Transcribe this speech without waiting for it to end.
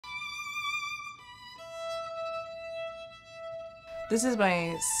This is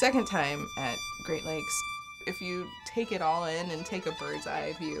my second time at Great Lakes. If you take it all in and take a bird's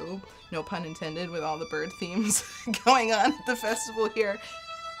eye view, no pun intended, with all the bird themes going on at the festival here,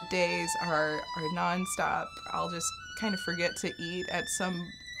 days are nonstop. I'll just kind of forget to eat at some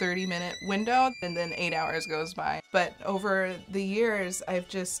 30-minute window, and then 8 hours goes by. But over the years, I've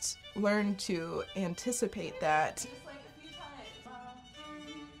just learned to anticipate that.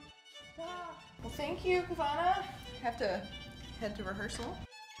 Well, thank you, Vaughan. Have to head to rehearsal.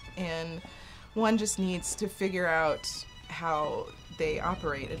 And one just needs to figure out how they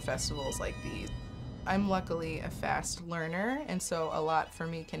operate at festivals like these. I'm luckily a fast learner, and so a lot for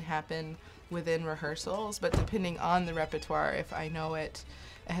me can happen within rehearsals, but depending on the repertoire, if I know it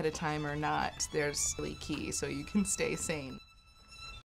ahead of time or not, there's really key so you can stay sane.